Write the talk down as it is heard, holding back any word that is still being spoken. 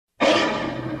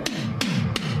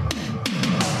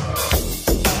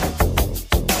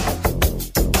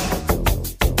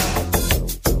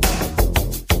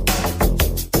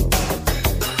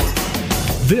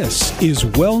This is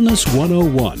Wellness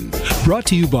 101, brought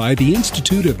to you by the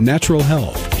Institute of Natural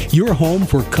Health, your home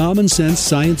for common sense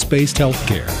science-based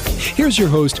healthcare. Here's your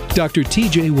host, Dr.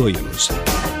 T.J. Williams.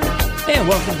 And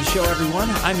welcome to the show, everyone.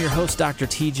 I'm your host, Dr.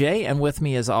 T.J., and with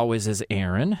me, as always, is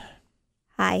Aaron.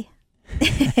 Hi.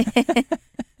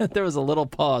 There was a little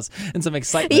pause and some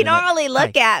excitement. You normally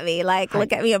look at me,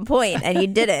 look at me and point, and you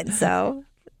didn't, so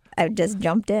I just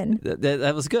jumped in.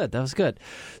 That was good. That was good.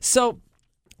 So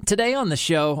today on the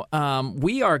show,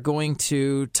 we are going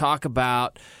to talk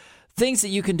about things that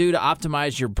you can do to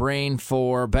optimize your brain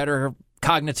for better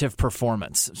cognitive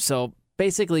performance. So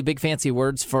basically, big fancy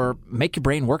words for make your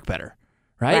brain work better,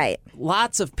 right? Right.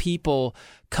 Lots of people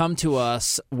come to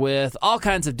us with all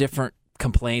kinds of different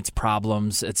complaints,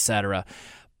 problems, etc.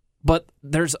 But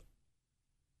there's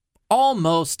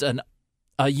almost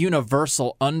a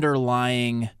universal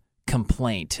underlying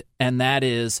complaint, and that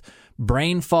is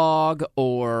brain fog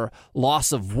or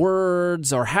loss of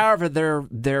words, or however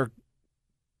they're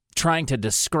trying to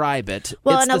describe it.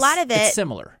 Well, and a lot of it's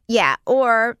similar. Yeah,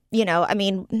 or,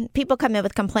 people come in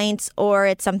with complaints, or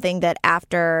it's something that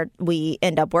after we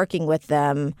end up working with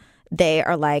them, they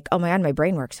are like, oh my God, my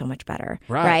brain works so much better,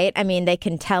 right? I mean, they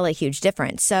can tell a huge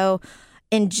difference. So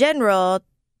in general,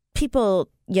 people,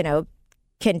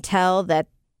 can tell that,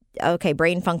 okay,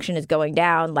 brain function is going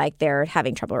down, like they're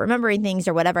having trouble remembering things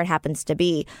or whatever it happens to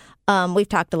be. We've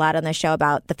talked a lot on the show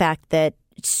about the fact that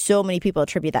so many people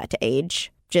attribute that to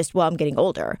age. Just, I'm getting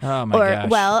older. Oh, my gosh.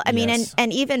 Well, I mean, yes.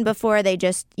 and even before they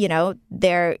just,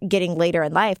 they're getting later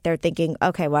in life, they're thinking,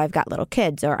 okay, well, I've got little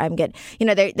kids, or I'm getting,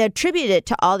 they attribute it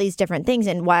to all these different things.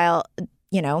 And while,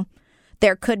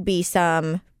 there could be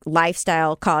some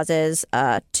lifestyle causes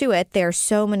to it, there are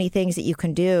so many things that you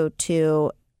can do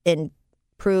to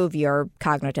improve your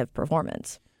cognitive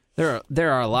performance.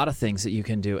 There are a lot of things that you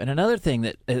can do. And another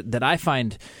thing that I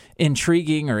find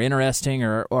intriguing or interesting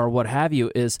or what have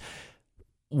you is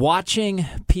watching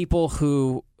people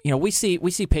who, we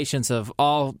see patients of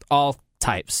all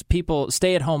types. People,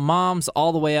 stay-at-home moms,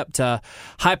 all the way up to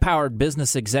high-powered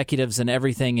business executives and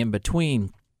everything in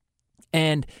between.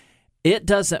 And it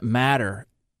doesn't matter.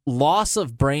 Loss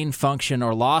of brain function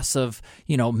or loss of,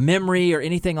 memory or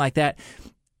anything like that,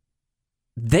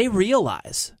 they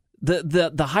realize.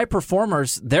 The high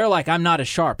performers, they're like, I'm not as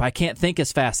sharp. I can't think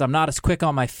as fast. I'm not as quick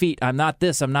on my feet. I'm not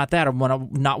this. I'm not that. I'm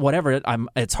not whatever.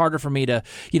 It's harder for me to,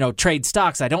 trade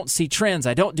stocks. I don't see trends.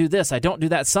 I don't do this. I don't do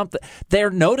that. Something. They're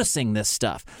noticing this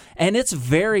stuff. And it's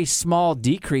very small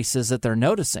decreases that they're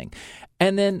noticing.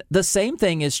 And then the same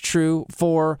thing is true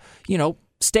for,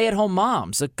 stay-at-home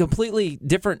moms, a completely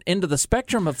different end of the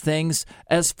spectrum of things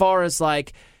as far as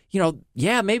like,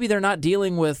 maybe they're not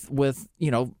dealing with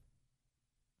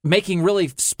making really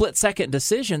split-second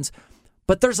decisions,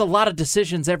 but there's a lot of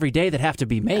decisions every day that have to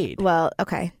be made. Well,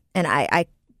 okay. And I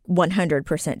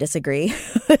 100% disagree.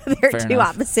 They're two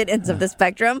opposite ends of the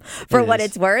spectrum for what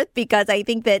it's worth, because I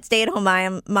think that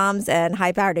stay-at-home moms and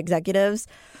high-powered executives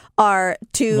are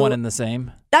two... One and the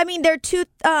same? I mean, they're two,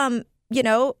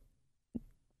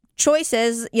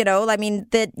 choices,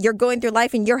 that you're going through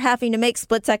life and you're having to make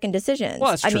split-second decisions. Well,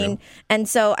 that's true. And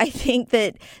so I think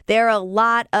that there are a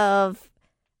lot of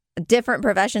different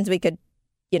professions we could,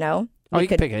 you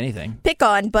could pick anything. Pick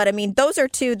on, but I mean, those are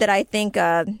two that I think,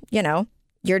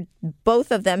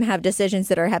 both of them have decisions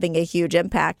that are having a huge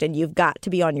impact, and you've got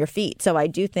to be on your feet. So I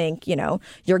do think,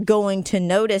 you're going to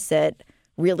notice it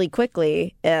really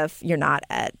quickly if you're not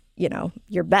at,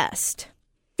 your best.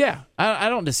 Yeah, I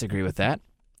don't disagree with that.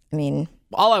 I mean,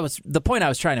 the point I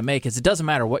was trying to make is it doesn't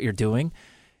matter what you're doing.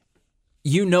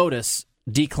 You notice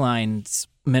declines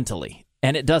mentally.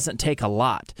 And it doesn't take a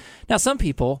lot. Now, some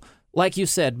people, like you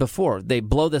said before, they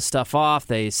blow this stuff off.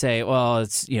 They say, well,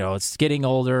 it's getting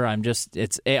older. I'm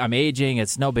aging.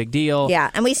 It's no big deal. Yeah.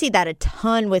 And we see that a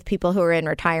ton with people who are in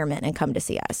retirement and come to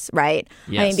see us, right?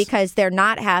 Yes. I mean, because they're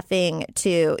not having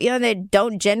to, they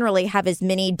don't generally have as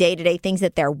many day-to-day things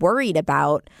that they're worried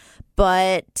about,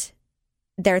 but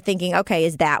they're thinking, okay,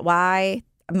 is that why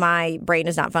my brain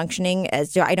is not functioning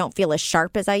I don't feel as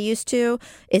sharp as I used to?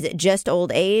 Is it just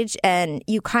old age? And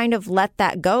you kind of let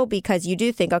that go because you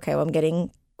do think, okay, well, I'm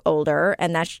getting older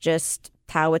and that's just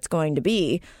how it's going to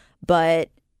be. But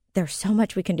there's so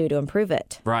much we can do to improve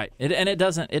it. Right. And it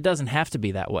doesn't have to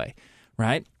be that way.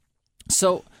 Right.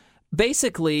 So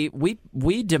basically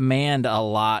we demand a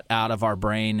lot out of our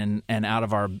brain and out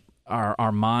of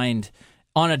our mind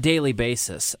on a daily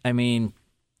basis. I mean,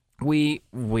 we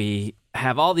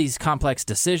have all these complex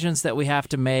decisions that we have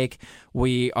to make.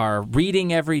 We are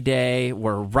reading every day.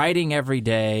 We're writing every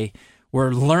day.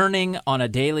 We're learning on a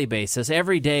daily basis.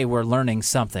 Every day we're learning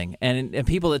something. And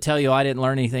people that tell you I didn't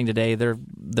learn anything today,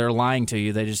 they're lying to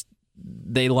you.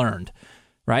 They learned,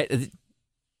 right?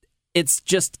 It's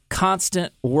just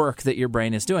constant work that your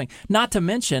brain is doing. Not to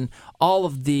mention all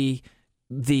of the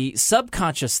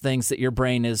subconscious things that your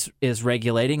brain is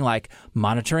regulating, like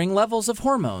monitoring levels of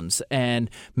hormones and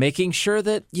making sure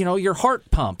that, your heart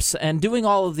pumps and doing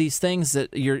all of these things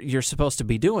that you're supposed to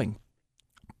be doing.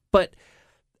 But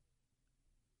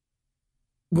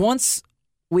once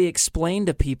we explain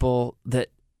to people that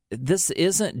this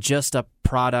isn't just a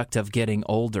product of getting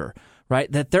older,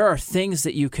 right? That there are things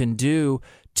that you can do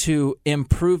to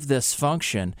improve this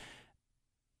function,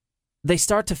 they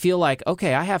start to feel like,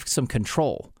 okay, I have some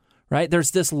control, right?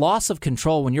 There's this loss of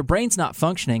control. When your brain's not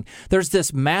functioning, there's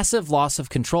this massive loss of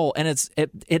control, and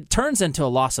it turns into a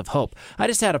loss of hope. I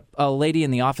just had a lady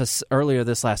in the office earlier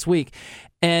this last week,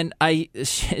 and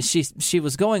she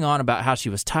was going on about how she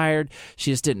was tired.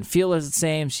 She just didn't feel the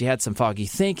same. She had some foggy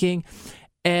thinking,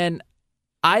 and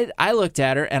I looked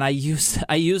at her and I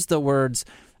used the words.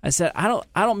 I said, I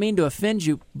don't mean to offend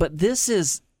you, but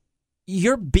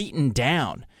you're beaten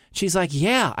down. She's like,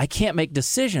 yeah, I can't make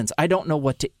decisions. I don't know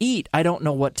what to eat. I don't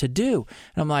know what to do.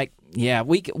 And I'm like, yeah,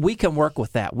 we can work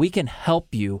with that. We can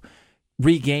help you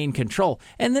regain control.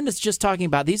 And then it's just talking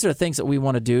about these are the things that we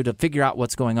want to do to figure out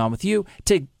what's going on with you,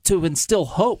 to instill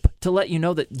hope, to let you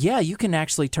know that, yeah, you can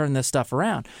actually turn this stuff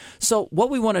around. So what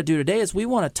we want to do today is we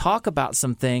want to talk about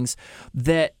some things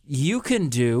that you can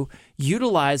do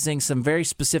utilizing some very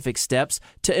specific steps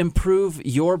to improve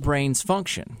your brain's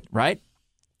function, right?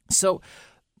 So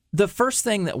the first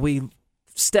thing that we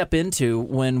step into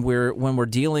when we're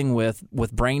dealing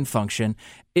with brain function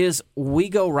is we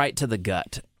go right to the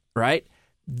gut, right?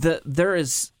 There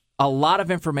is a lot of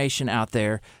information out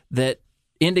there that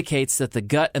indicates that the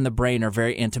gut and the brain are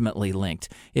very intimately linked.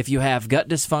 If you have gut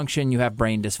dysfunction, you have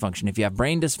brain dysfunction. If you have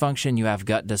brain dysfunction, you have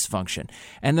gut dysfunction.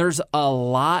 And there's a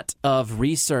lot of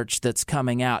research that's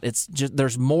coming out.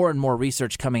 There's more and more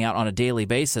research coming out on a daily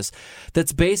basis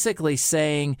that's basically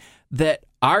saying that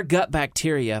our gut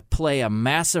bacteria play a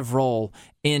massive role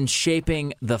in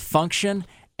shaping the function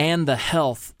and the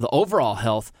health, the overall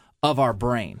health of our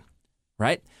brain,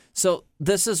 right? So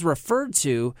this is referred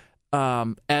to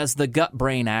as the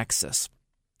gut-brain axis.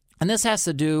 And this has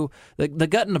to do, the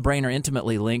gut and the brain are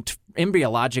intimately linked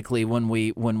embryologically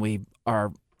when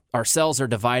our cells are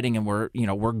dividing and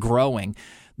we're growing.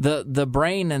 The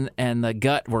brain and the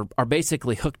gut are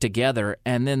basically hooked together,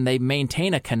 and then they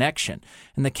maintain a connection.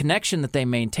 And the connection that they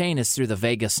maintain is through the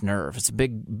vagus nerve. It's a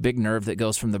big nerve that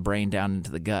goes from the brain down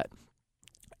into the gut.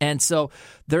 And so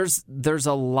there's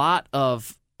a lot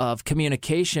of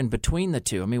communication between the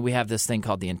two. I mean, we have this thing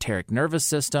called the enteric nervous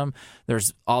system.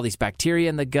 There's all these bacteria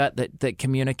in the gut that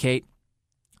communicate.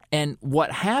 And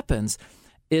what happens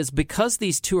is because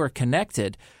these two are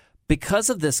connected, because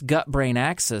of this gut-brain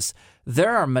axis,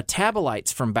 there are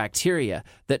metabolites from bacteria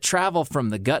that travel from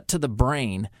the gut to the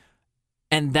brain,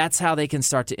 and that's how they can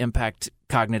start to impact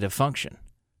cognitive function,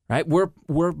 right?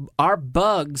 Our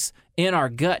bugs in our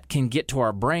gut can get to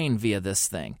our brain via this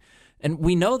thing. And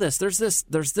we know this. There's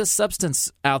this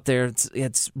substance out there.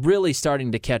 It's really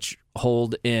starting to catch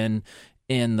hold in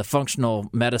the functional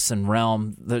medicine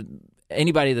realm.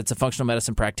 Anybody that's a functional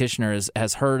medicine practitioner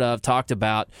has heard of, talked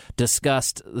about,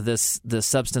 discussed this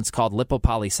substance called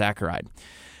lipopolysaccharide.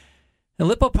 And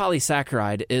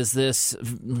lipopolysaccharide is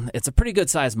it's a pretty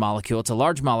good sized molecule. It's a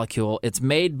large molecule. It's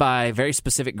made by very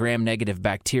specific gram-negative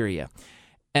bacteria.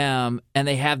 And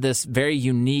they have this very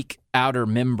unique outer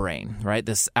membrane, right?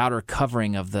 This outer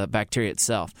covering of the bacteria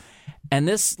itself. And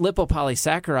this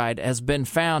lipopolysaccharide has been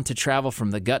found to travel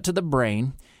from the gut to the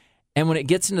brain. And when it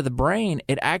gets into the brain,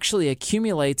 it actually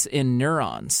accumulates in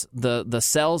neurons, the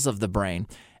cells of the brain,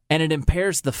 and it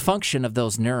impairs the function of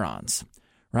those neurons,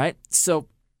 right? So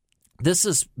this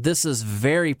is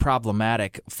very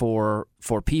problematic for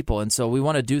people. And so we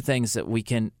want to do things that we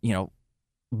can,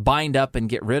 bind up and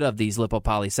get rid of these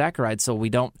lipopolysaccharides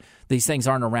so these things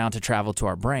aren't around to travel to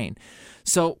our brain.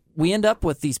 So we end up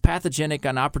with these pathogenic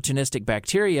and opportunistic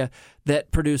bacteria that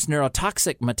produce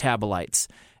neurotoxic metabolites.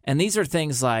 And these are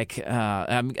things like,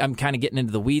 I'm kind of getting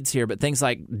into the weeds here, but things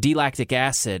like D-lactic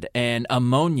acid and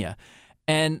ammonia,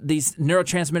 and these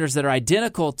neurotransmitters that are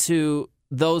identical to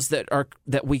those that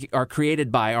we are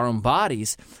created by our own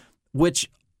bodies, which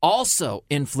also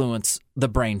influence the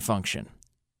brain function.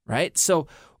 Right? So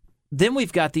then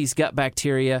we've got these gut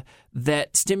bacteria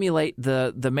that stimulate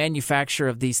the manufacture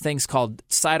of these things called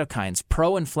cytokines,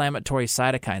 pro-inflammatory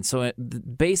cytokines. So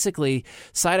basically,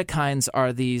 cytokines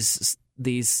are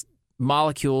these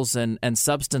molecules and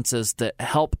substances that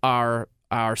help our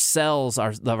our cells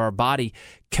of our body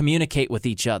communicate with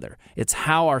each other. It's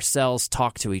how our cells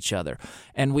talk to each other.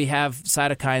 And we have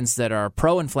cytokines that are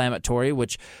pro-inflammatory,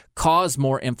 which cause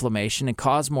more inflammation and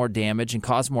cause more damage and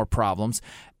cause more problems.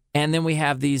 And then we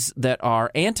have these that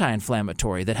are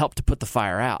anti-inflammatory that help to put the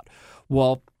fire out.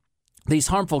 Well, these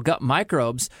harmful gut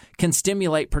microbes can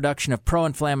stimulate production of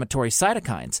pro-inflammatory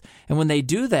cytokines. And when they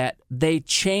do that, they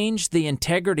change the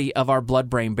integrity of our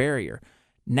blood-brain barrier.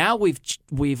 Now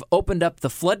we've opened up the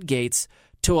floodgates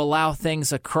to allow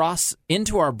things across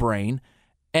into our brain,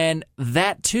 and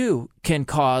that too can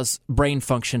cause brain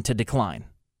function to decline.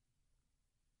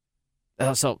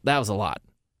 So that was a lot.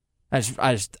 I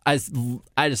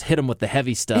just hit them with the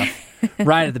heavy stuff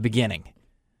right at the beginning.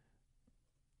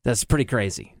 That's pretty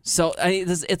crazy. So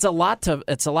it's a lot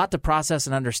to process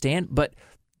and understand. But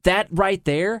that right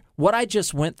there, what I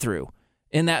just went through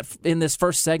in this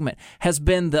first segment, has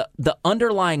been the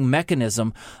underlying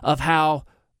mechanism of how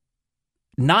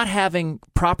not having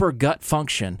proper gut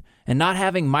function and not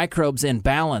having microbes in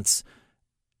balance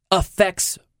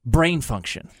affects brain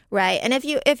function. Right. And if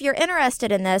you're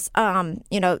interested in this,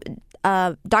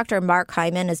 Dr. Mark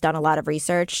Hyman has done a lot of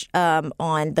research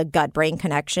on the gut-brain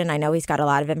connection. I know he's got a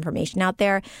lot of information out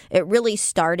there. It really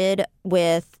started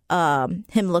with him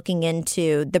looking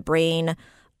into the brain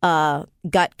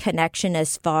gut connection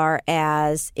as far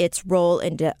as its role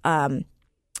into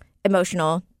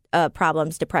emotional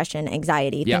problems, depression,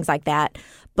 anxiety, things like that.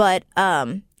 But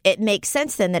it makes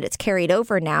sense then that it's carried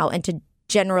over now into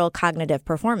general cognitive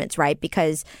performance, right?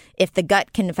 Because if the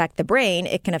gut can affect the brain,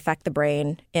 it can affect the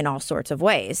brain in all sorts of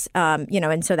ways.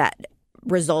 And so that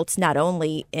results not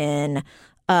only in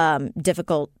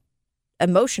difficult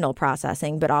emotional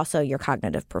processing, but also your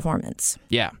cognitive performance.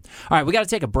 Yeah. All right, we got to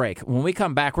take a break. When we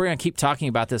come back, we're going to keep talking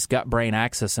about this gut-brain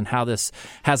axis and how this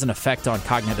has an effect on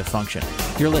cognitive function.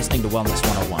 You're listening to Wellness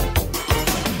 101.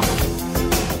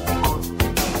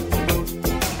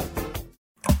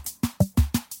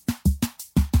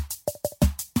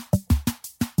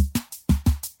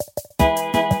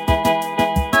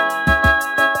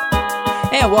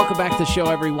 Welcome back to the show,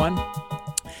 everyone.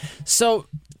 So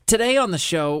today on the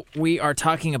show, we are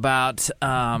talking about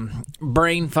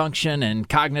brain function and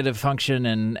cognitive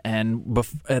function. And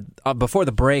before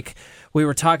the break, we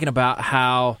were talking about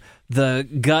how the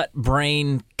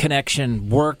gut-brain connection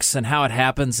works and how it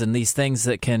happens and these things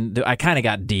that can do. I kind of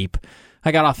got deep.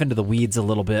 I got off into the weeds a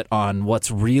little bit on what's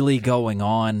really going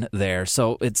on there.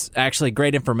 So it's actually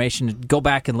great information. Go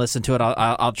back and listen to it.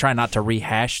 I'll try not to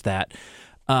rehash that.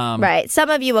 Right. Some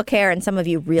of you will care and some of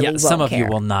you really won't care. Some of you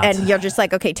will not. And you're just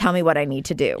like, okay, tell me what I need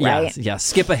to do, right? Yeah.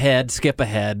 Skip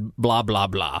ahead, blah, blah,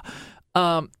 blah.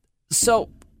 So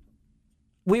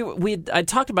I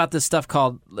talked about this stuff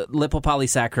called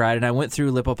lipopolysaccharide, and I went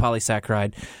through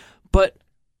lipopolysaccharide. But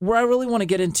where I really want to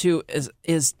get into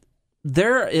is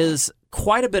there is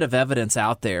quite a bit of evidence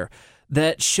out there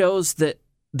that shows that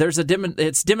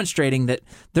it's demonstrating that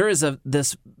there is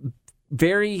this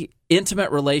very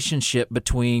intimate relationship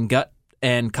between gut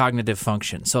and cognitive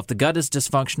function. So if the gut is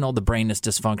dysfunctional, the brain is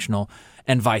dysfunctional,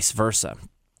 and vice versa.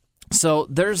 So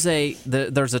there's a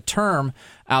term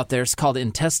out there. It's called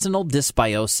intestinal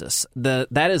dysbiosis.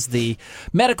 That is the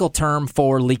medical term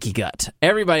for leaky gut.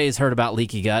 Everybody's heard about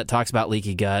leaky gut, talks about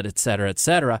leaky gut, et cetera, et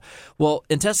cetera. Well,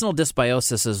 intestinal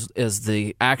dysbiosis is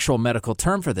the actual medical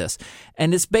term for this,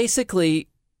 and it's basically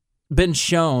been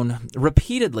shown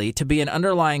repeatedly to be an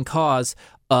underlying cause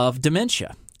of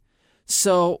dementia.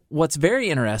 So what's very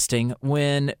interesting,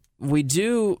 when we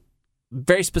do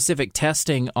very specific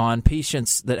testing on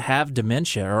patients that have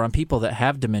dementia, or on people that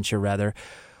have dementia rather,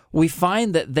 we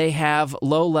find that they have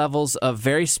low levels of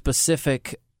very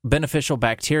specific beneficial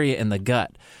bacteria in the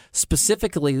gut,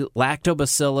 specifically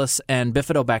lactobacillus and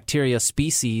bifidobacteria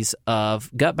species of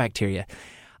gut bacteria.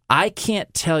 I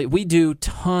can't tell you. We do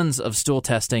tons of stool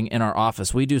testing in our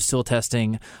office. We do stool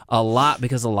testing a lot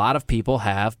because a lot of people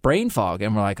have brain fog,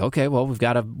 and we're like, okay, well, we've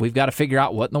got to figure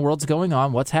out what in the world's going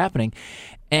on, what's happening,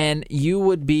 and you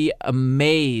would be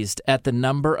amazed at the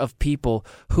number of people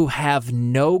who have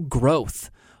no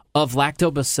growth of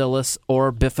lactobacillus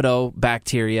or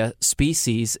bifidobacteria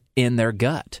species in their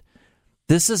gut.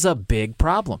 This is a big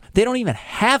problem. They don't even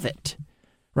have it,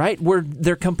 right?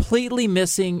 They're completely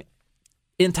missing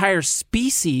entire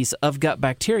species of gut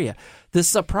bacteria. This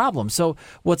is a problem. So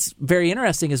what's very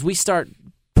interesting is we start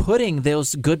putting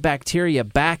those good bacteria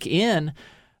back in,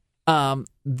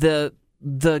 the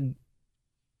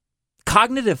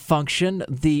cognitive function,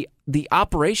 the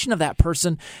operation of that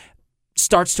person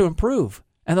starts to improve.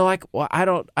 And they're like, well, I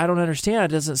don't understand.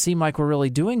 It doesn't seem like we're really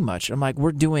doing much. I'm like,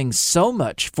 we're doing so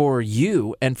much for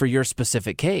you and for your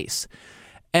specific case.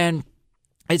 And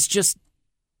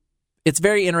it's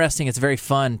very interesting. It's very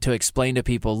fun to explain to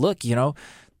people, look,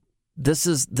 this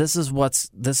is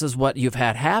what you've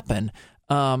had happen.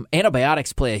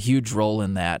 Antibiotics play a huge role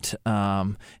in that,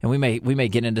 and we may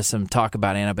get into some talk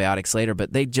about antibiotics later.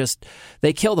 But they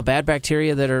kill the bad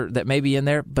bacteria that may be in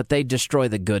there, but they destroy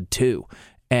the good too.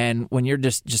 And when you're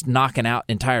just knocking out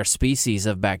entire species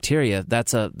of bacteria,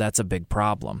 that's a big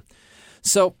problem.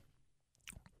 So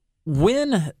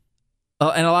when and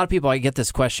a lot of people, I get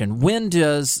this question: when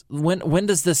does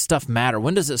this stuff matter?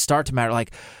 When does it start to matter?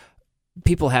 Like,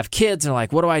 people have kids and are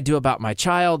like, what do I do about my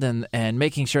child, and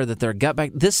making sure that their gut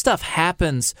this stuff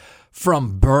happens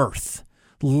from birth,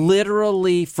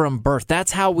 literally from birth.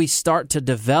 That's how we start to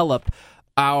develop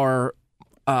our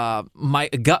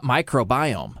gut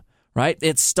microbiome, right?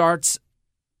 It starts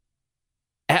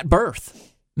at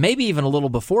birth, maybe even a little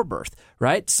before birth,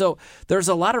 right? So there's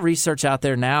a lot of research out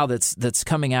there now that's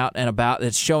coming out and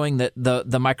that's showing that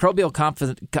the microbial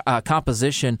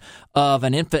composition of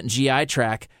an infant GI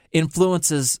tract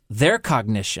influences their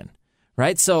cognition,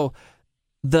 right? So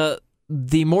the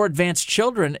more advanced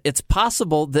children, it's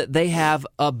possible that they have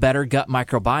a better gut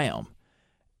microbiome,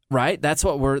 right?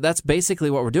 That's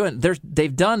basically what we're doing.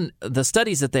 They've done the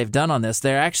studies that they've done on this.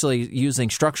 They're actually using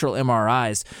structural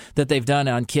MRIs that they've done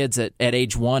on kids at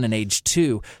age 1 and age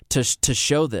 2 to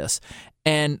show this,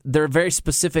 and there are very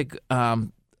specific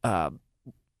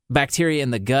bacteria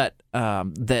in the gut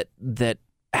that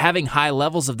having high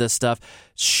levels of this stuff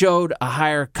showed a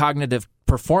higher cognitive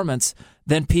performance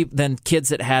than kids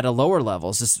that had a lower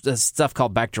levels. This stuff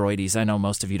called Bacteroides. I know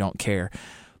most of you don't care,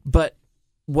 but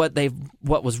what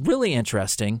was really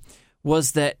interesting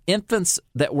was that infants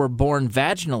that were born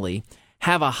vaginally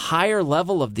have a higher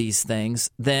level of these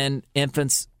things than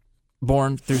infants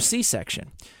born through C-section.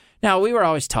 Now,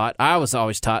 I was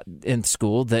always taught in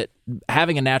school that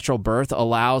having a natural birth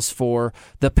allows for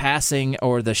the passing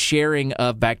or the sharing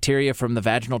of bacteria from the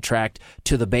vaginal tract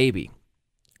to the baby.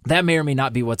 That may or may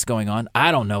not be what's going on.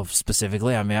 I don't know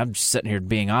specifically. I mean, I'm just sitting here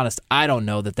being honest. I don't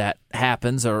know that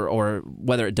happens or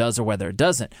whether it does or whether it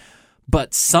doesn't.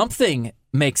 But something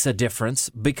makes a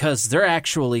difference because they're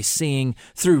actually seeing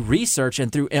through research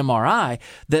and through MRI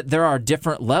that there are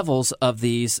different levels of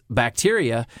these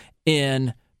bacteria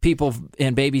in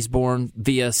babies born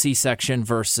via C-section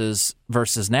versus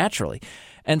naturally.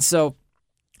 And so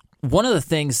one of the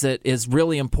things that is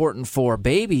really important for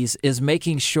babies is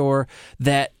making sure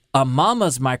that a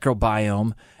mama's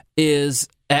microbiome is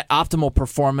at optimal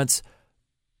performance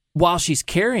while she's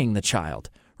carrying the child.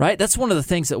 Right? That's one of the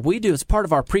things that we do as part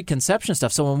of our preconception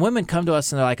stuff. So when women come to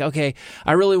us and they're like, okay,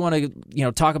 I really want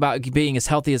to, talk about being as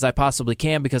healthy as I possibly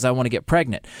can because I want to get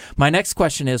pregnant. My next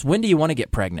question is, when do you want to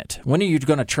get pregnant? When are you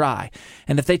going to try?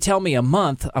 And if they tell me a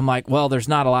month, I'm like, well, there's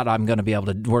not a lot we're going to be able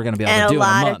to do in a month. And a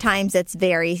lot of times it's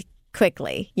very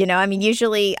quickly,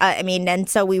 usually, and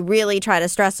so we really try to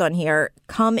stress on here,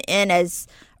 come in as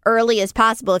early as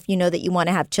possible if you know that you want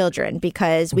to have children,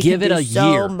 because we can do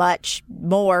so much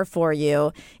more for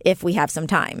you if we have some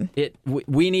time.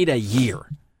 We need a year,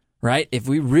 right? If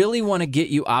we really want to get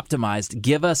you optimized,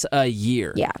 give us a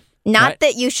year. Yeah. Not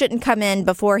that you shouldn't come in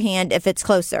beforehand if it's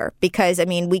closer, because,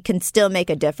 we can still make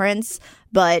a difference,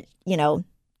 but,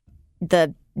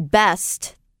 the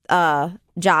best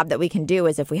job that we can do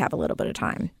is if we have a little bit of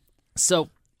time. So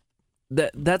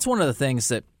that's one of the things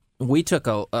that we took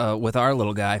with our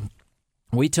little guy.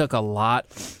 We took a lot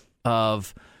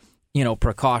of,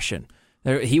 precaution.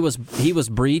 He was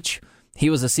breech. He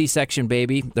was a C-section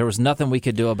baby. There was nothing we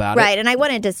could do about it. Right, and I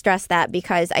wanted to stress that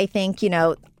because I think,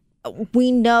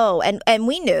 we know, and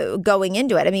we knew going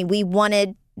into it. We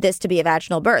wanted this to be a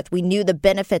vaginal birth. We knew the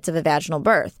benefits of a vaginal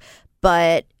birth,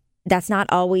 but that's not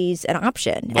always an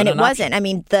option. And it wasn't.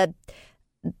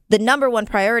 The number one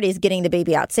priority is getting the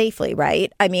baby out safely,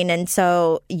 right? And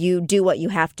so you do what you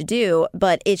have to do,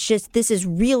 but it's just, this is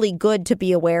really good to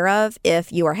be aware of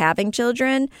if you are having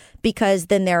children, because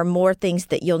then there are more things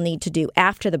that you'll need to do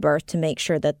after the birth to make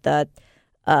sure that the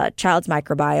child's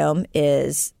microbiome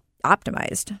is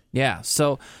optimized. Yeah.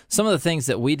 So some of the things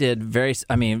that we did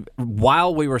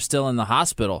while we were still in the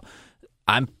hospital,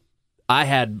 I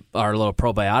had our little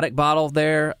probiotic bottle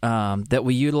there that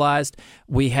we utilized.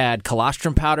 We had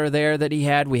colostrum powder there that he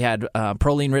had. We had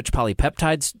proline-rich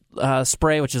polypeptide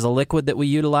spray, which is a liquid that we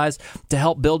utilized to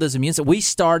help build his immune system. We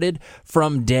started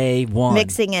from day one.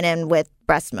 Mixing it in with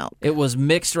breast milk. It was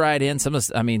mixed right in. I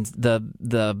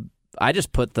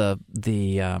just put the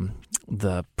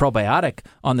probiotic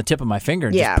on the tip of my finger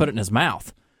and just put it in his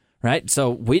mouth, right?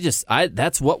 So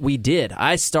that's what we did.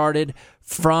 I started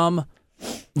from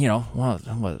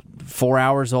 4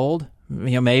 hours old,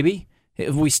 maybe.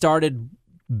 We started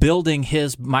building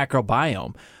his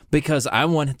microbiome because I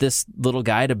want this little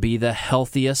guy to be the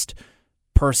healthiest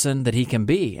person that he can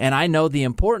be. And I know the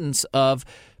importance of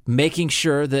making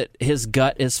sure that his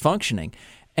gut is functioning.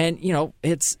 And,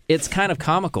 it's kind of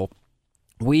comical.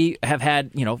 We've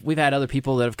had other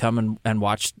people that have come and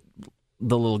watched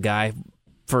the little guy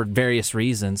for various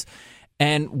reasons.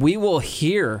 And we will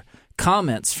hear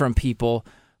comments from people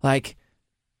like,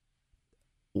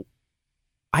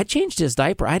 I changed his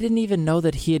diaper. I didn't even know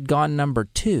that he had gone number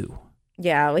 2.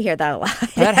 Yeah, we hear that a lot.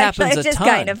 That happens a ton. It's just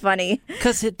kind of funny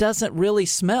because it doesn't really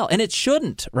smell, and it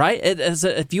shouldn't, right?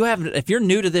 If you're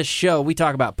new to this show, we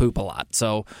talk about poop a lot.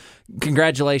 So,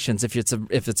 congratulations if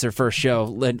it's your first show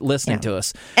listening to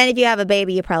us. And if you have a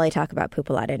baby, you probably talk about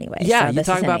poop a lot anyway. Yeah, so you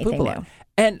talk about poop a lot.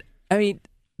 And I mean,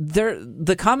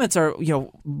 the comments are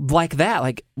like that.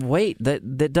 Like, wait,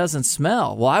 that doesn't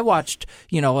smell. Well, I watched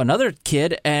another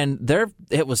kid, and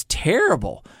it was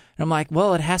terrible. And I'm like,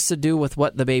 well, it has to do with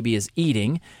what the baby is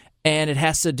eating, and it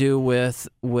has to do with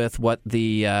what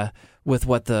the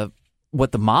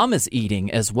mom is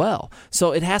eating as well.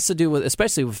 So it has to do with,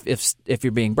 especially if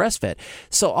you're being breastfed.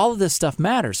 So all of this stuff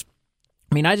matters.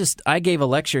 I mean, I gave a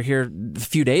lecture here a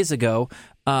few days ago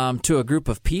to a group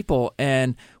of people,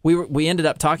 and we ended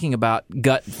up talking about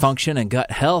gut function and gut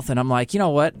health. And I'm like, you know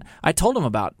what? I told him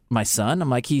about my son. I'm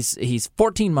like, he's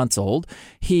 14 months old.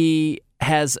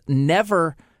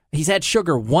 He's had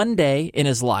sugar one day in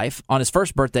his life. On his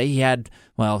first birthday, he had,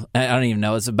 well, I don't even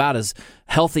know, it's about as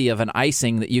healthy of an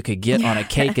icing that you could get on a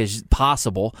cake as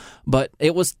possible, but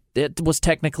it was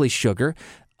technically sugar.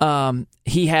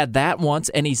 He had that once,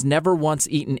 and he's never once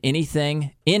eaten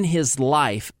anything in his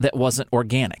life that wasn't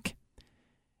organic.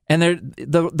 And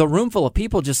the room full of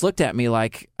people just looked at me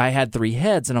like I had 3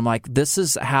 heads, and I'm like, this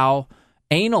is how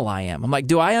anal I am. I'm like,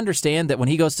 do I understand that when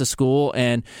he goes to school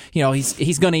and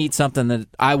he's going to eat something that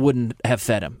I wouldn't have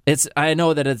fed him? I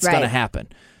know that it's going to happen,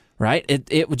 right?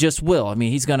 It just will. I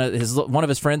mean, one of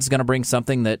his friends is going to bring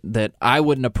something that I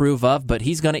wouldn't approve of, but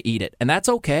he's going to eat it, and that's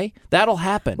okay. That'll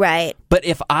happen, right? But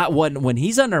if when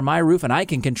he's under my roof and I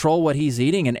can control what he's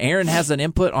eating, and Aaron has an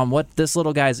input on what this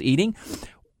little guy's eating,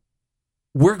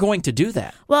 we're going to do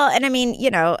that. Well, and I mean,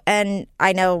 and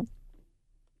I know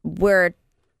we're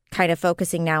kind of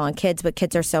focusing now on kids, but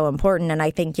kids are so important. And I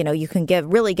think, you can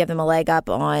really give them a leg up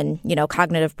on,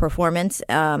 cognitive performance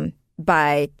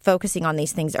by focusing on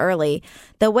these things early.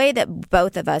 The way that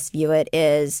both of us view it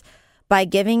is by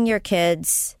giving your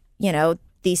kids,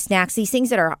 these snacks, these things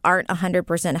that aren't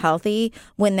 100% healthy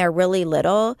when they're really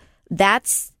little.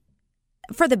 That's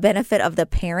for the benefit of the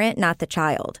parent, not the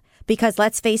child. Because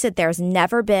let's face it, there's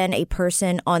never been a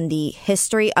person on the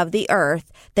history of the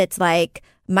earth that's like,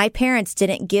 my parents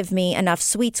didn't give me enough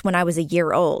sweets when I was a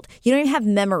year old. You don't even have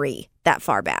memory that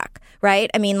far back, right?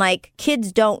 I mean, like,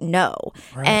 kids don't know.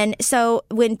 Right. And so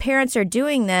when parents are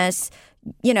doing this,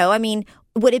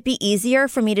 would it be easier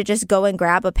for me to just go and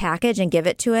grab a package and give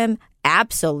it to him?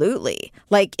 Absolutely.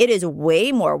 Like, it is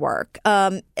way more work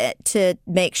to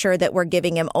make sure that we're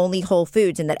giving him only whole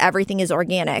foods and that everything is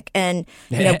organic. And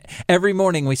every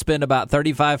morning we spend about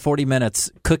 35-40 minutes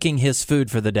cooking his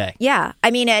food for the day. Yeah. I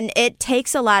mean, and it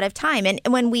takes a lot of time. And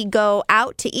when we go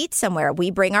out to eat somewhere, we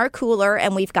bring our cooler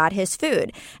and we've got his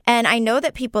food. And I know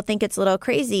that people think it's a little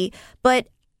crazy, but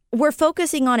we're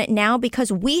focusing on it now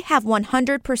because we have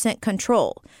 100%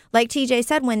 control. Like TJ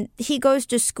said, when he goes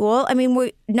to school, I mean,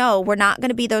 we're not going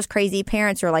to be those crazy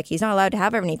parents who are like, he's not allowed to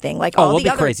have everything. Like, we'll be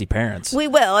crazy parents. We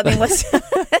will. I mean,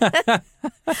 but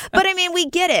I mean, we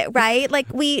get it, right?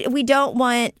 Like, we don't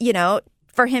want,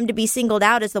 for him to be singled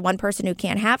out as the one person who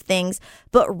can't have things.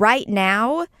 But right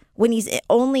now, when he's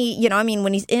only,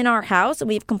 when he's in our house and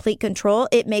we have complete control,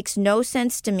 it makes no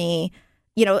sense to me,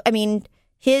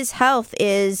 his health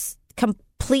is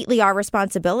completely our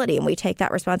responsibility, and we take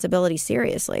that responsibility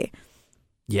seriously.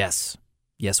 Yes.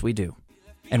 Yes, we do.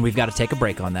 And we've got to take a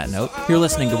break on that note. You're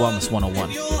listening to Wellness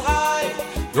 101.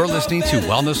 You're listening to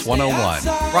Wellness 101,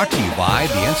 brought to you by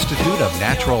the Institute of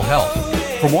Natural Health.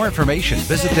 For more information,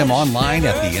 visit them online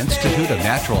at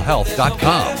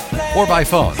theinstituteofnaturalhealth.com or by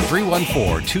phone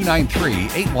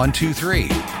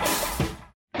 314-293-8123.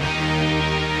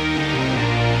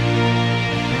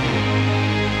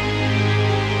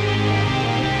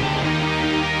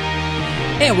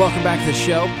 And welcome back to the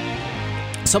show.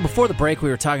 So before the break, we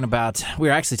were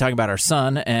actually talking about our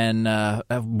son and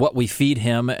what we feed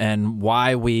him and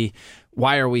why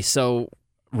are we so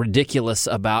ridiculous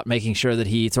about making sure that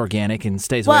he eats organic and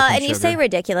stays away from sugar. Well, and you say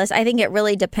ridiculous. I think it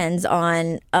really depends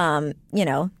on,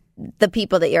 the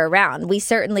people that you're around. We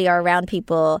certainly are around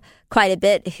people quite a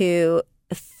bit who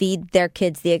feed their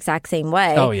kids the exact same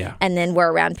way. Oh, yeah. And then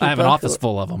we're around people. I have an office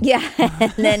full of them. Yeah.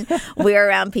 And then we're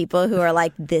around people who are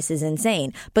like, this is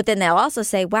insane. But then they'll also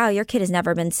say, wow, your kid has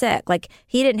never been sick. Like,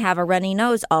 he didn't have a runny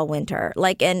nose all winter.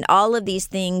 Like, and all of these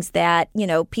things that,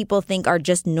 people think are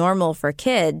just normal for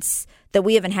kids that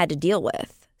we haven't had to deal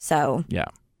with. So. Yeah.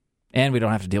 And we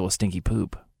don't have to deal with stinky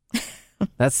poop.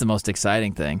 That's the most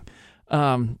exciting thing.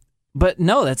 But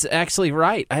no, that's actually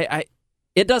right.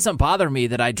 It doesn't bother me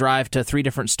that I drive to 3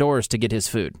 different stores to get his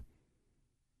food.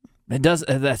 It does.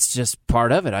 That's just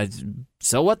part of it.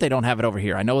 So what? They don't have it over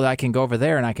here. I know that I can go over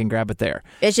there and I can grab it there.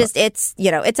 It's just, it's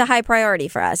a high priority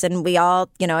for us. And we all,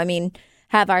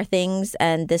 have our things.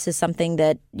 And this is something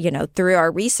that, through our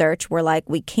research, we're like,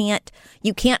 you can't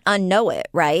unknow it,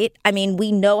 right? I mean,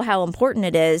 we know how important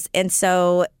it is. And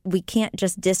so we can't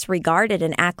just disregard it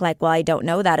and act like, well, I don't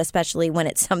know that, especially when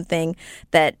it's something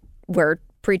that we're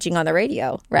preaching on the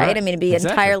radio, right? I mean, it'd be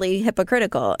entirely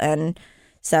hypocritical. And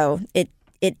so it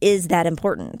is that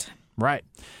important. Right.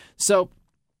 So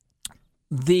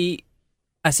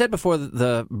I said before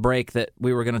the break that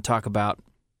we were going to talk about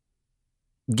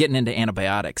getting into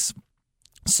antibiotics.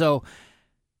 So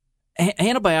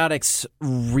antibiotics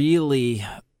really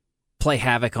play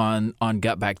havoc on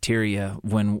gut bacteria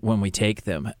when we take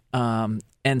them.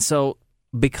 And so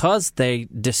because they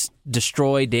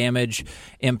destroy, damage,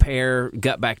 impair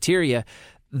gut bacteria,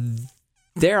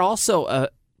 they're also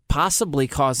possibly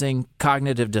causing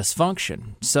cognitive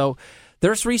dysfunction. So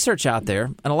there's research out there,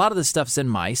 and a lot of this stuff's in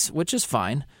mice, which is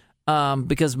fine,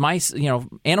 because mice,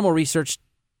 animal research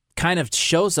kind of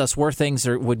shows us where things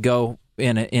would go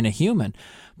in a human.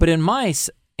 But in mice,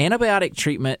 antibiotic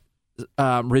treatment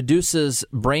reduces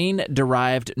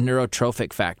brain-derived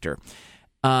neurotrophic factor,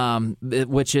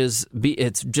 which is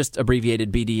it's just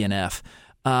abbreviated BDNF.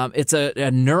 It's a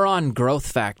neuron growth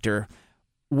factor,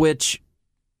 which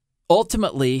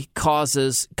ultimately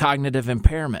causes cognitive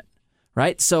impairment,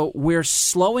 right? So we're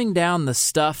slowing down the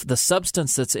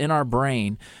substance that's in our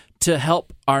brain to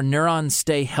help our neurons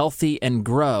stay healthy and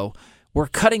grow. We're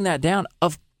cutting that down.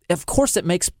 Of course, it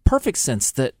makes perfect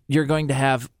sense that you're going to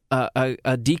have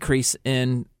a decrease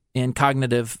in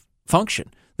cognitive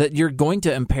function, that you're going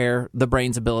to impair the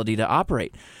brain's ability to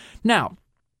operate. Now,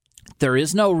 there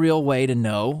is no real way to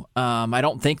know. I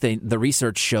don't think the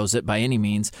research shows it by any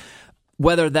means,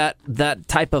 whether that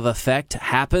type of effect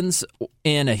happens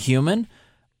in a human,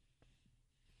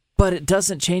 but it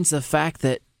doesn't change the fact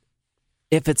that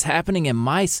if it's happening in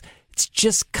mice, it's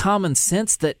just common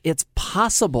sense that it's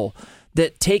possible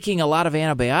that taking a lot of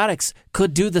antibiotics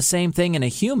could do the same thing in a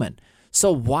human.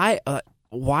 So why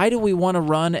do we want to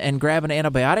run and grab an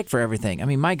antibiotic for everything? I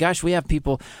mean, my gosh, we have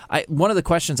people. One of the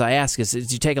questions I ask is,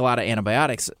 did you take a lot of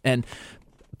antibiotics? And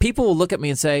people will look at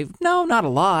me and say, no, not a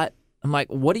lot. I'm like,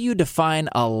 what do you define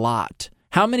a lot?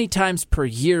 How many times per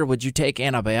year would you take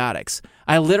antibiotics?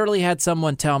 I literally had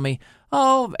someone tell me,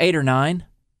 8 or 9.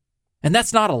 And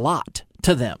that's not a lot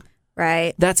to them.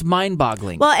 Right. That's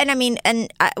mind-boggling. Well, and I mean,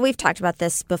 we've talked about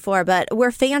this before, but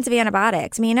we're fans of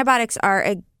antibiotics. I mean, antibiotics are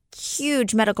a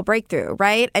huge medical breakthrough,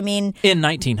 right? I mean, in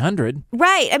 1900.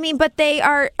 Right. I mean, but they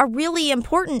are really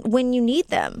important when you need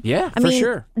them. Yeah, for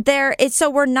sure. So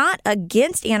we're not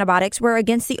against antibiotics. We're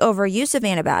against the overuse of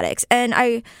antibiotics. And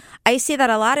I see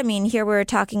that a lot. I mean, here we're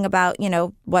talking about,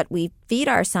 what we feed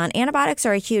our son. Antibiotics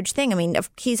are a huge thing. I mean,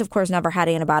 he's, of course, never had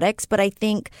antibiotics, but I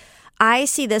think I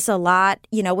see this a lot,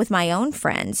 with my own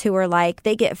friends who are like,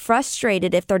 they get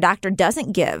frustrated if their doctor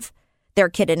doesn't give their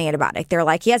kid an antibiotic. They're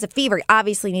like, he has a fever, he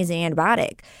obviously needs an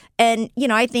antibiotic. And,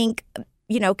 I think,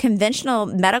 conventional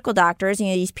medical doctors,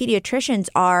 these pediatricians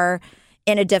are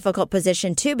in a difficult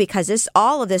position too, because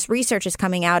all of this research is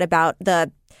coming out about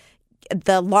the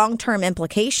long-term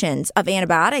implications of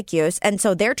antibiotic use. And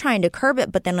so they're trying to curb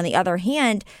it. But then on the other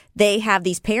hand, they have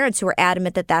these parents who are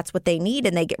adamant that that's what they need.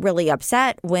 And they get really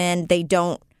upset when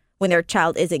their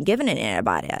child isn't given an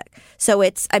antibiotic. So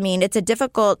it's a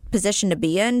difficult position to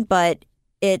be in, but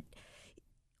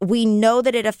we know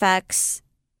that it affects,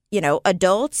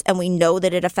 adults, and we know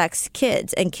that it affects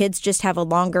kids, and kids just have a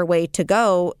longer way to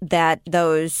go that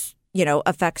those,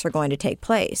 effects are going to take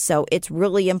place. So it's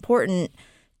really important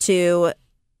to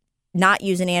not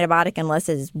use an antibiotic unless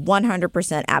it is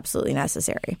 100% absolutely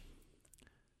necessary.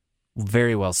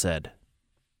 Very well said.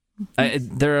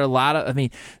 There are a lot of,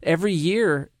 every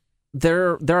year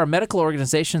there are medical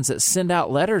organizations that send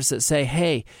out letters that say,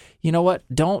 hey, you know what,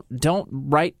 don't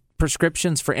write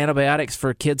prescriptions for antibiotics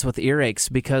for kids with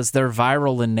earaches because they're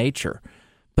viral in nature.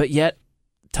 But yet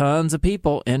tons of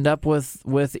people end up with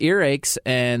earaches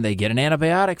and they get an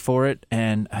antibiotic for it.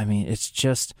 And it's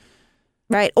just...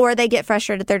 Right. Or they get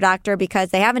frustrated at their doctor because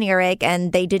they have an earache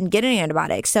and they didn't get any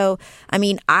antibiotics. So, I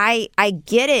mean, I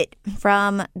get it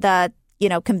from the,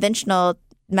 conventional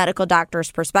medical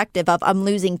doctor's perspective of I'm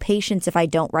losing patients if I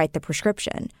don't write the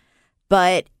prescription.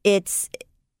 But it's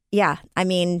got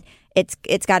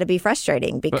to be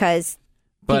frustrating because.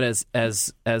 But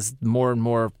as more and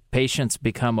more patients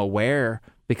become aware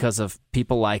because of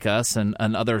people like us and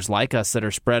others like us that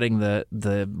are spreading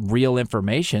the real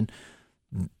information,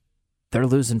 they're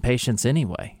losing patients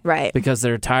anyway. Right. Because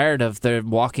they're tired of their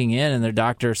walking in and their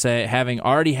doctor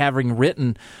having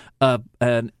written a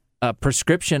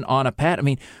prescription on a pad. I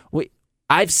mean,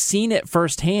 I've seen it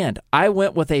firsthand. I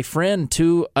went with a friend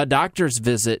to a doctor's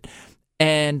visit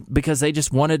and because they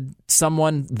just wanted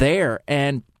someone there.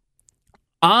 And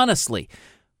honestly,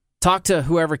 talk to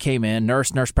whoever came in,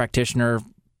 nurse practitioner,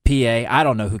 PA. I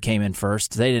don't know who came in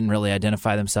first. They didn't really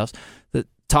identify themselves.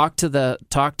 Talked to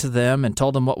them and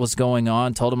told them what was going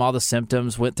on, told them all the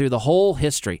symptoms, went through the whole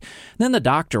history. And then the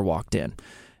doctor walked in.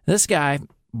 This guy,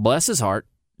 bless his heart,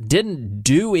 didn't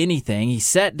do anything. He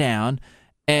sat down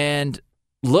and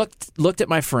looked at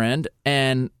my friend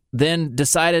and then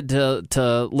decided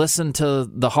to listen to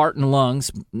the heart and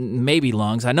lungs, maybe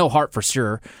lungs. I know heart for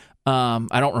sure. I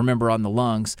don't remember on the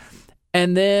lungs.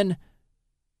 And then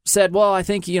said, well, I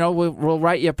think, we'll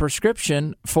write you a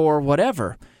prescription for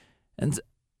whatever. And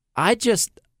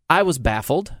I was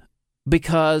baffled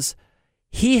because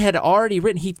he had already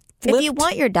written, if you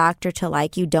want your doctor to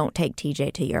like you, don't take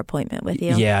TJ to your appointment with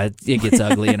you. Yeah, it gets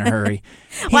ugly in a hurry.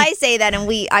 Well, I say that,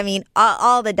 and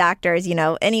all the doctors,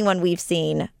 anyone we've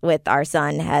seen with our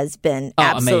son has been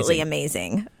absolutely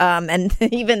amazing. And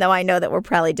even though I know that we're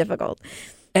probably difficult.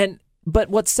 But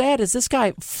what's sad is this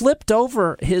guy flipped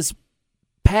over his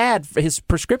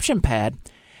prescription pad,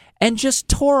 and just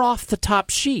tore off the top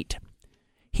sheet.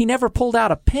 He never pulled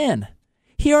out a pen.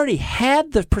 He already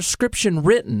had the prescription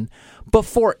written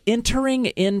before entering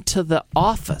into the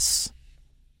office.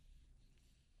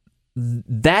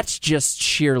 That's just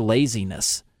sheer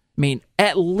laziness. I mean,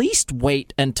 at least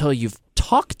wait until you've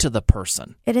talked to the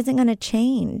person. It isn't going to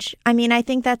change. I mean, I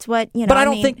think that's what, But I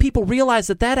don't think people realize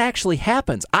that actually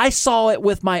happens. I saw it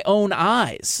with my own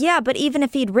eyes. Yeah, but even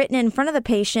if he'd written it in front of the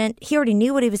patient, he already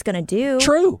knew what he was going to do.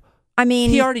 True. I mean,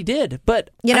 he already did, but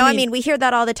we hear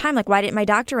that all the time. Like, why didn't my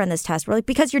doctor run this test? We're like,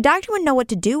 because your doctor wouldn't know what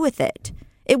to do with it.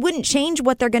 It wouldn't change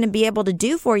what they're going to be able to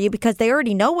do for you because they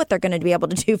already know what they're going to be able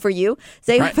to do for you.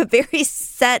 So they have a very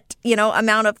set,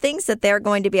 amount of things that they're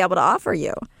going to be able to offer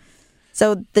you.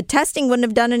 So the testing wouldn't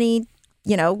have done any,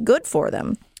 good for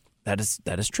them. That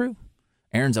is true.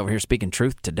 Aaron's over here speaking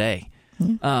truth today.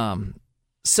 Mm-hmm.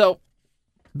 So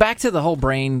back to the whole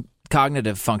brain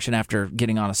cognitive function after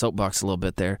getting on a soapbox a little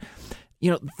bit there.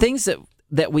 Things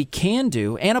that we can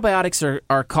do, antibiotics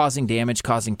are causing damage,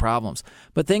 causing problems.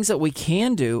 But things that we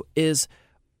can do is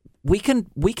we can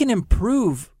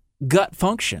improve gut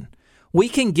function. We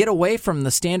can get away from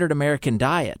the standard American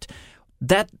diet.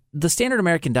 The standard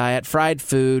American diet, fried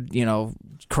food,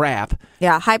 crap.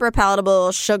 Yeah,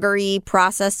 hyperpalatable, sugary,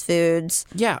 processed foods.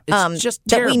 Yeah, it's just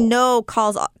terrible. That we know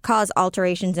cause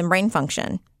alterations in brain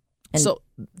function. And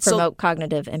promote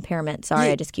cognitive impairment. Sorry,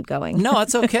 I just keep going. No,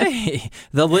 it's okay.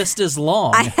 The list is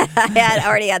long. I had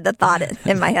already had the thought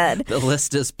in my head. The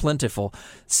list is plentiful.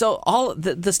 So all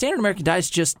the standard American diet is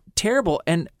just terrible.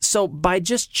 And so by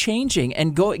just changing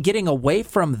and getting away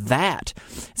from that,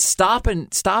 stopping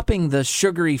the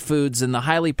sugary foods and the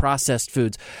highly processed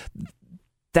foods,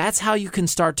 that's how you can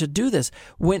start to do this.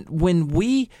 When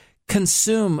we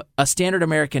consume a standard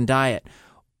American diet,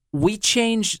 we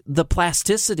change the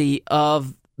plasticity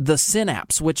of the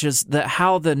synapse, which is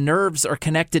how the nerves are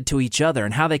connected to each other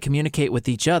and how they communicate with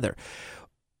each other.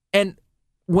 And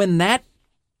when that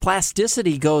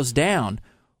plasticity goes down,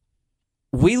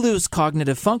 we lose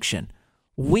cognitive function.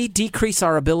 We decrease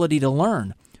our ability to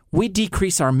learn. We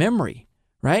decrease our memory,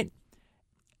 right?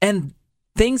 And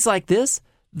things like this,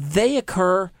 they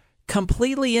occur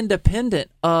completely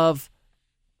independent of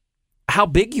how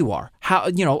big you are,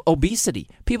 obesity.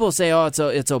 People say, oh,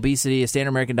 it's obesity, a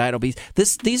standard American diet, obese.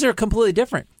 These are completely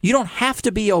different. You don't have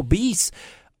to be obese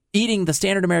eating the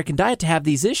standard American diet to have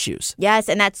these issues. Yes,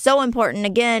 and that's so important,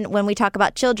 again, when we talk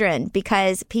about children,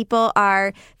 because people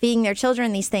are feeding their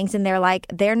children these things and they're like,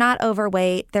 they're not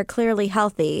overweight, they're clearly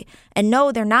healthy. And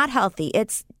no, they're not healthy.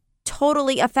 It's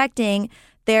totally affecting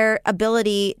their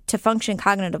ability to function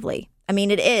cognitively. I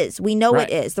mean, it is. We know it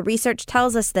is. The research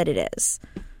tells us that it is.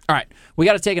 All right, we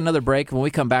got to take another break. When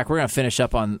we come back, we're going to finish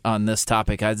up on this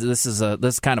topic. This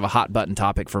is kind of a hot button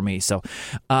topic for me. So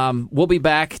we'll be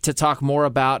back to talk more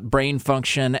about brain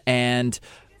function and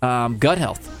gut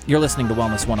health. You're listening to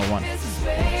Wellness 101.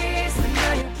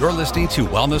 You're listening to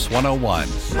Wellness 101,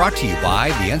 brought to you by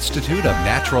the Institute of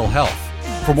Natural Health.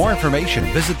 For more information,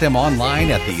 visit them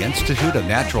online at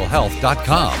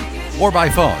theinstituteofnaturalhealth.com or by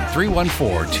phone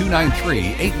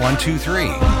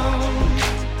 314-293-8123.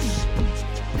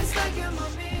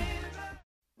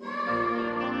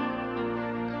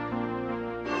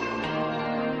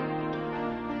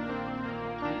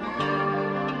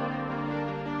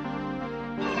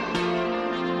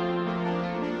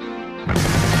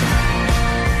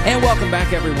 And welcome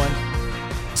back, everyone.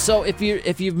 So if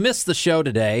you've missed the show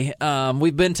today,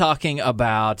 we've been talking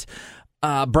about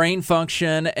brain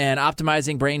function and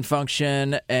optimizing brain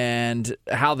function and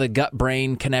how the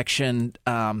gut-brain connection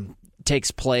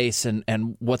takes place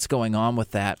and what's going on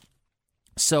with that.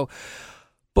 So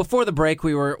before the break,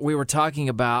 we were talking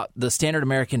about the standard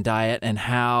American diet and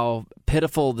how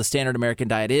pitiful the standard American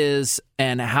diet is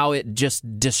and how it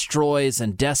just destroys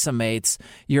and decimates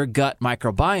your gut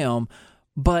microbiome.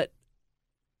 But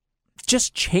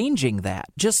just changing that,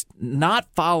 just not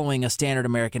following a standard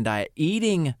American diet,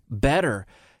 eating better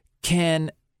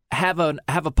can have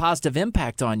a positive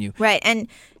impact on you. Right. And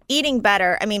eating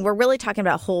better, I mean, we're really talking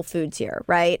about whole foods here,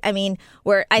 right? I mean,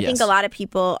 I think a lot of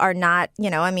people are not,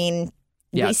 we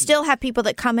still have people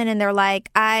that come in and they're like,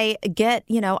 I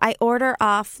order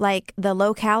off like the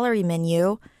low calorie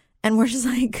menu. And we're just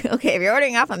like, okay, if you're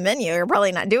ordering off a menu, you're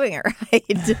probably not doing it right.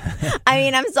 I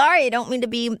mean, I'm sorry. I don't mean to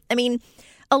be. I mean,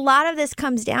 a lot of this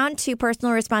comes down to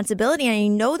personal responsibility. And I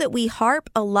know that we harp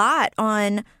a lot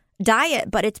on diet,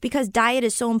 but it's because diet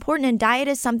is so important. And diet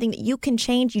is something that you can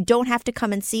change. You don't have to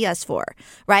come and see us for,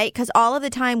 right? Because all of the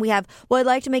time we have, well, I'd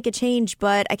like to make a change,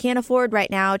 but I can't afford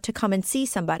right now to come and see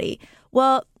somebody.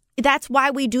 Well, that's why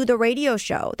we do the radio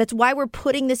show. That's why we're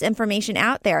putting this information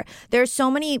out there. There's so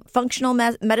many functional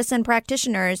medicine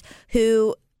practitioners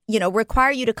who,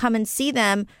 require you to come and see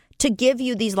them to give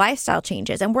you these lifestyle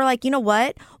changes. And we're like, you know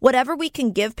what? Whatever we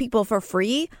can give people for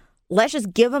free, let's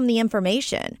just give them the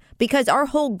information, because our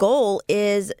whole goal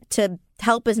is to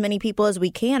help as many people as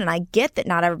we can. And I get that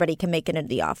not everybody can make it into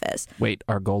the office. Wait,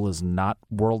 our goal is not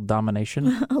world domination?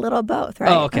 A little of both,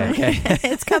 right? Oh, okay.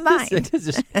 It's combined.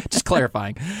 just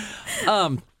clarifying.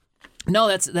 No,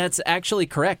 that's actually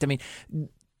correct. I mean,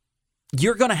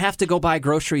 you're going to have to go buy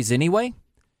groceries anyway.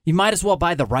 You might as well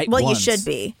buy the right ones. Well, you should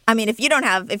be. I mean, if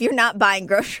you're not buying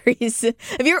groceries,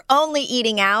 if you're only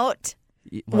eating out,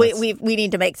 we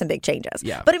need to make some big changes.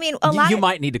 Yeah. But I mean, you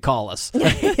might need to call us.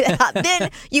 Then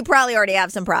you probably already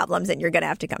have some problems and you're going to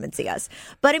have to come and see us.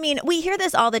 But I mean, we hear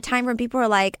this all the time when people are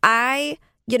like,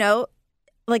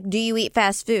 do you eat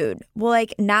fast food? Well,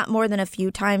 like not more than a few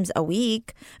times a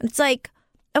week. It's like,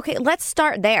 okay, let's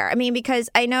start there. I mean, because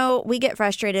I know we get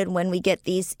frustrated when we get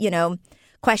these,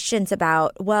 questions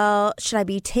about, well, should I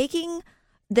be taking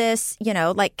this,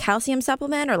 like calcium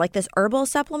supplement or like this herbal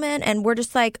supplement? And we're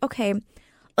just like, okay,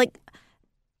 like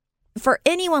for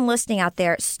anyone listening out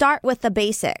there, start with the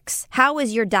basics. How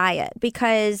is your diet?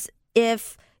 Because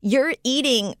if you're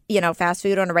eating, fast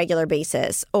food on a regular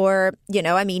basis or,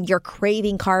 you're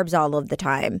craving carbs all of the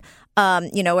time,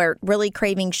 or really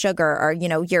craving sugar or,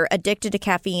 you're addicted to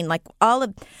caffeine, like all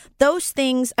of those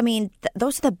things. I mean,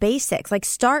 those are the basics. Like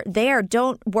start there.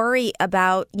 Don't worry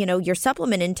about, your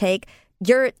supplement intake.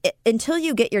 Until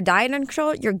you get your diet under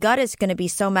control, your gut is going to be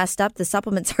so messed up, the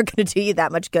supplements aren't going to do you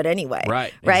that much good anyway.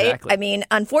 Right. Exactly. I mean,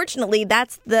 unfortunately,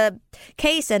 that's the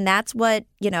case. And that's what,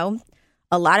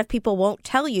 a lot of people won't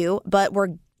tell you, but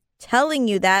we're telling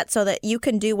you that so that you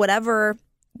can do whatever,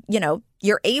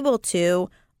 you're able to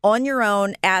on your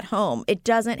own at home. It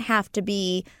doesn't have to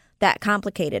be that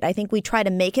complicated. I think we try to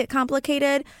make it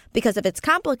complicated because if it's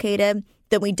complicated,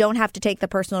 then we don't have to take the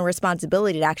personal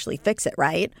responsibility to actually fix it,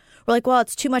 right? We're like, well,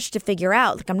 it's too much to figure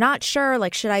out. Like, I'm not sure.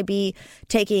 Like, should I be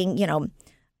taking,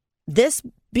 this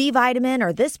B vitamin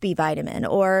or this B vitamin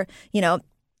or,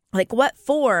 like what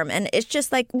form? And it's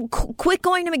just like, quit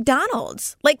going to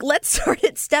McDonald's. Like, let's start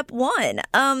at step one.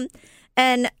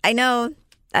 And I know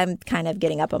I'm kind of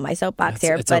getting up on my soapbox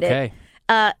here, but okay.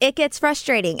 It gets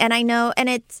frustrating. And I know, and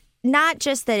it's not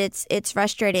just that it's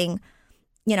frustrating,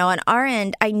 on our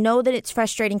end. I know that it's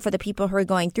frustrating for the people who are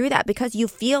going through that because you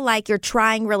feel like you're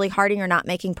trying really hard and you're not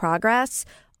making progress.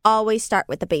 Always start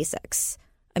with the basics.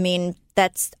 I mean,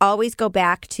 that's always go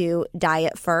back to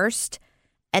diet first.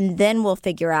 And then we'll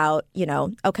figure out,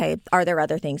 okay, are there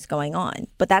other things going on?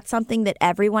 But that's something that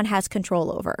everyone has control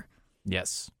over.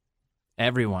 Yes,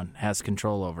 everyone has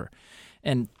control over.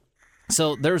 And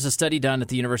so there was a study done at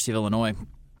the University of Illinois,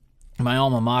 my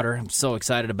alma mater. I'm so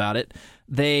excited about it.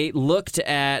 They looked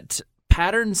at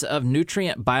patterns of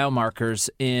nutrient biomarkers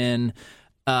in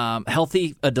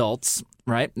healthy adults,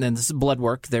 right? And this is blood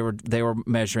work they were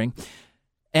measuring.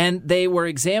 And they were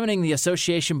examining the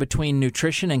association between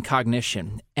nutrition and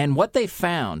cognition. And what they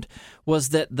found was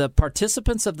that the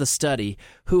participants of the study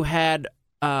who had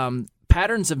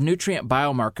patterns of nutrient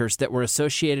biomarkers that were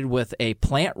associated with a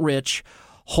plant-rich,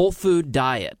 whole food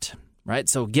diet, right?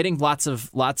 So getting lots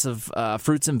of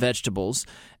fruits and vegetables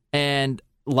and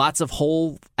lots of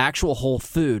actual whole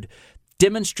food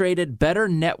demonstrated better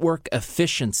network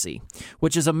efficiency,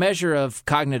 which is a measure of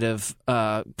cognitive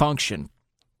function.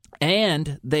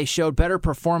 And they showed better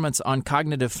performance on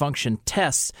cognitive function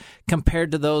tests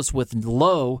compared to those with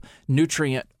low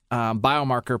nutrient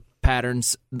biomarker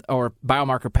patterns or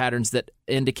biomarker patterns that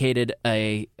indicated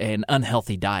an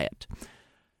unhealthy diet.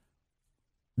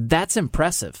 That's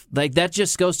impressive. Like, that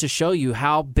just goes to show you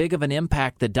how big of an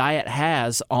impact the diet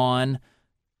has on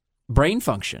brain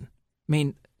function. I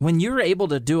mean, when you're able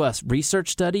to do a research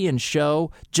study and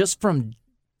show just from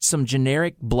some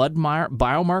generic blood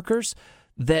biomarkers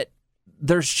that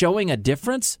they're showing a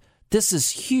difference, this is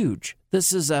huge.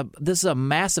 This is a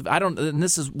massive. And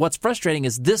this is what's frustrating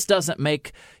is this doesn't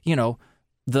make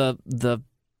the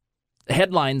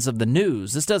headlines of the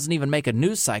news. This doesn't even make a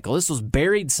news cycle. This was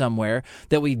buried somewhere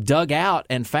that we dug out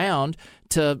and found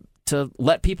to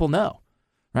let people know.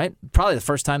 Right? Probably the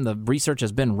first time the research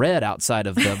has been read outside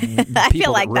of the people I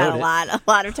feel like that a lot. A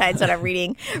lot of times when I'm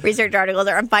reading research articles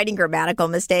or I'm finding grammatical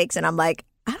mistakes and I'm like,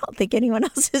 I don't think anyone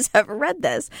else has ever read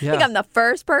this. Yeah. I think I'm the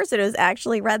first person who's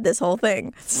actually read this whole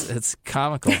thing. It's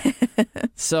comical.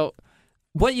 So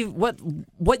what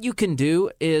you can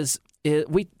do is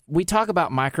we talk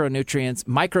about micronutrients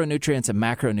and macronutrients.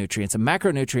 And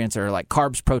macronutrients are like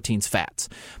carbs, proteins, fats.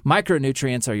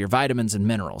 Micronutrients are your vitamins and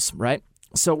minerals, right?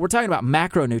 So we're talking about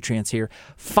macronutrients here.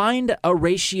 Find a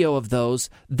ratio of those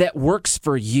that works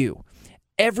for you.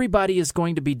 Everybody is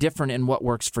going to be different in what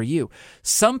works for you.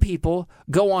 Some people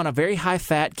go on a very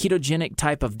high-fat, ketogenic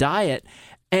type of diet,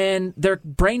 and their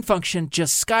brain function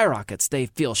just skyrockets. They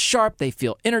feel sharp, they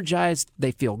feel energized,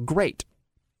 they feel great.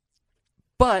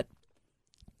 But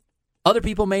other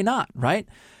people may not, right?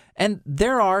 And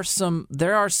there are some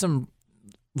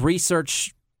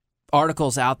research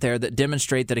articles out there that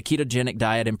demonstrate that a ketogenic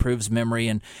diet improves memory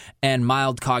and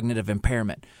mild cognitive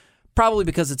impairment. Probably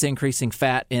because it's increasing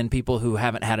fat in people who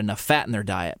haven't had enough fat in their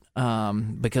diet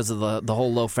because of the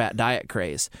whole low-fat diet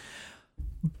craze.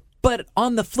 But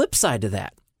on the flip side to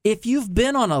that, if you've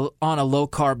been on a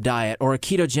low-carb diet or a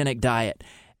ketogenic diet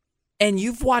and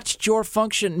you've watched your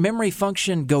memory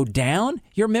function go down,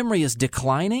 your memory is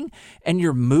declining, and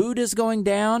your mood is going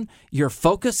down, your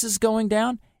focus is going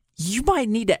down, you might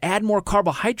need to add more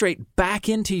carbohydrate back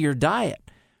into your diet.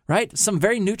 Right? Some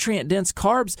very nutrient-dense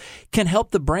carbs can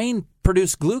help the brain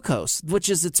produce glucose, which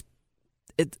is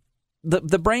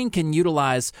the brain can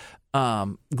utilize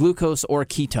glucose or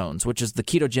ketones, which is the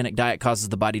ketogenic diet causes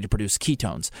the body to produce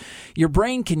ketones. Your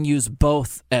brain can use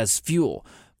both as fuel.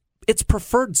 Its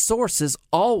preferred source is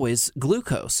always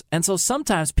glucose. And so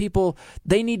sometimes people,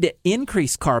 they need to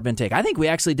increase carb intake. I think we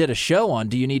actually did a show on,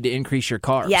 do you need to increase your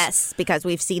carbs? Yes, because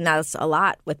we've seen those a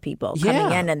lot with people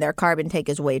coming in and their carb intake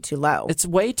is way too low. It's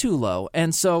way too low.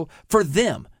 And so for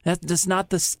them, that's not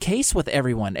the case with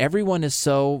everyone. Everyone is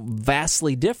so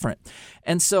vastly different.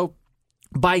 And so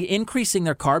by increasing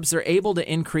their carbs, they're able to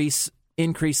increase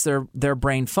their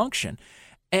brain function.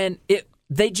 And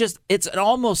it's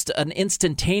almost an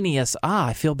instantaneous,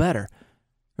 I feel better,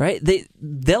 right?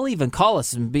 They'll even call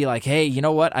us and be like, hey, you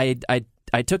know what? I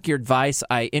took your advice.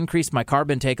 I increased my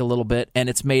carb intake a little bit, and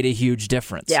it's made a huge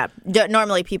difference. Yeah.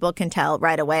 Normally people can tell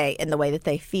right away in the way that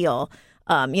they feel,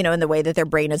 in the way that their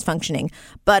brain is functioning.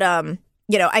 But,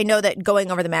 I know that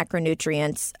going over the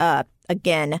macronutrients,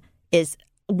 again, is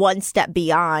one step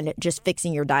beyond just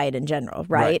fixing your diet in general,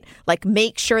 right? Like,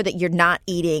 make sure that you're not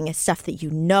eating stuff that you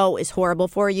know is horrible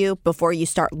for you before you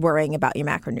start worrying about your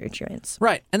macronutrients.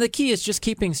 Right. And the key is just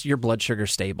keeping your blood sugar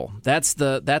stable. That's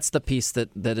the piece that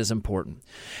is important.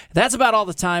 That's about all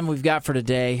the time we've got for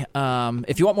today.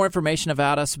 If you want more information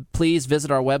about us, please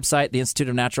visit our website,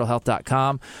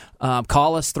 theinstituteofnaturalhealth.com.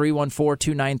 Call us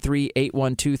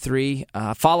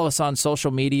 314-293-8123. Follow us on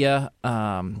social media,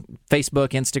 Facebook,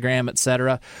 Instagram,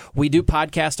 etc. We do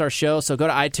podcast our show, so go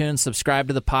to iTunes, subscribe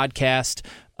to the podcast,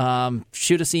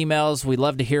 shoot us emails. We'd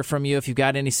love to hear from you. If you've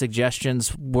got any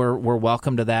suggestions, we're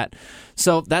welcome to that.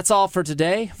 So that's all for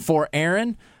today. For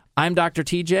Aaron, I'm Dr.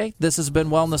 TJ. This has been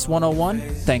Wellness 101.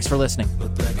 Thanks for listening.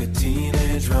 Looked like a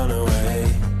teenage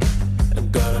runaway,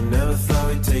 and God, I never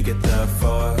thought we'd take it that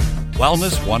far.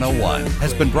 Wellness 101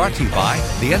 has been brought to you by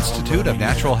the Institute of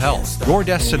Natural Health, your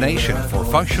destination for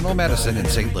functional medicine in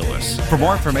St. Louis. For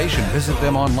more information, visit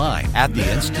them online at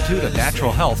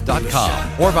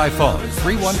theinstituteofnaturalhealth.com or by phone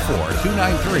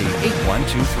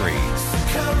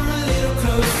 314-293-8123. Come a little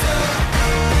closer.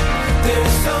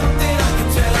 There's something